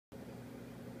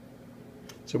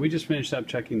So we just finished up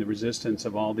checking the resistance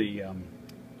of all the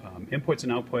inputs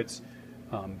and outputs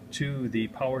to the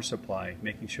power supply,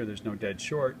 making sure there's no dead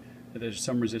short, that there's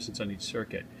some resistance on each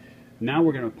circuit. Now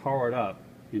we're going to power it up.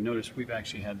 You notice we've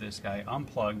actually had this guy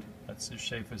unplugged, that's the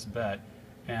safest bet,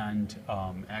 and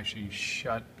actually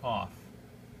shut off.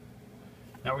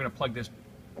 Now we're going to plug this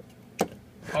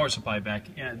power supply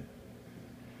back in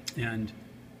and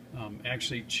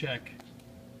actually check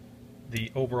the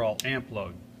overall amp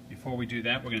load. Before we do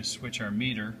that, we're going to switch our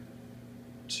meter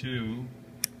to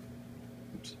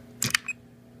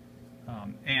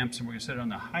amps, and we're going to set it on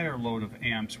the higher load of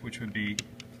amps, which would be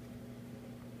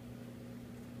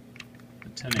the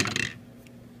 10 amp.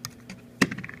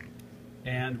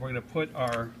 And we're going to put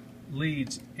our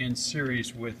leads in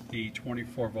series with the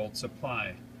 24 volt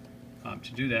supply.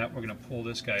 To do that, we're going to pull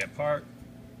this guy apart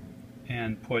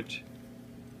and put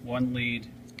one lead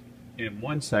in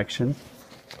one section.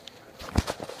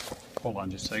 Hold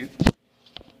on just a second.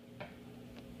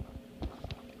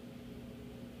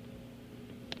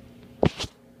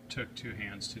 Took two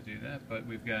hands to do that, but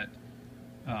we've got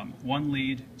one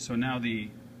lead, so now the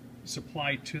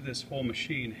supply to this whole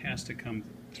machine has to come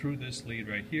through this lead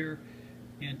right here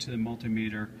into the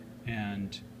multimeter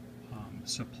and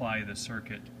supply the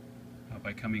circuit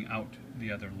by coming out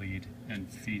the other lead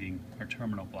and feeding our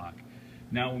terminal block.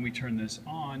 Now when we turn this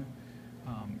on,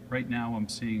 right now I'm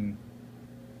seeing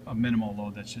a minimal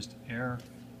load, that's just air.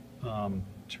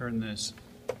 Turn this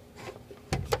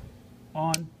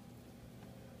on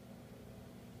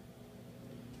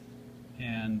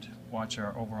and watch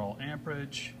our overall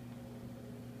amperage.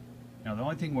 Now the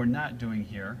only thing we're not doing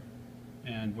here,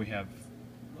 and we have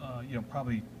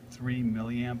probably 3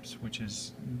 milliamps, which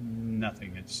is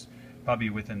nothing. It's probably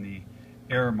within the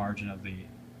error margin of the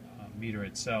meter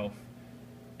itself,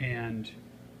 and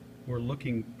we're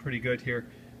looking pretty good here.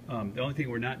 The only thing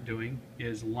we're not doing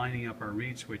is lining up our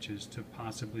reed switches to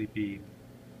possibly be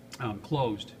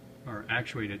closed or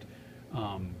actuated.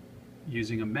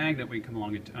 Using a magnet, we can come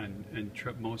along and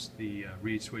trip most of the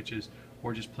reed switches,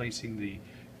 or just placing the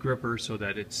gripper so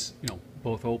that it's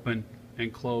both open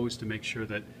and closed to make sure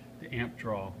that the amp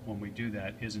draw when we do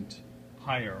that isn't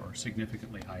higher or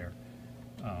significantly higher.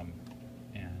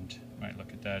 And right,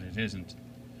 look at that, it isn't.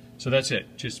 So that's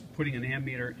it. Just putting an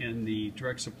ammeter in the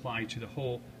direct supply to the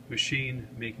whole machine,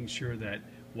 making sure that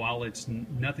while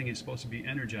nothing is supposed to be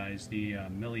energized, the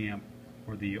milliamp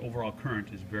or the overall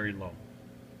current is very low.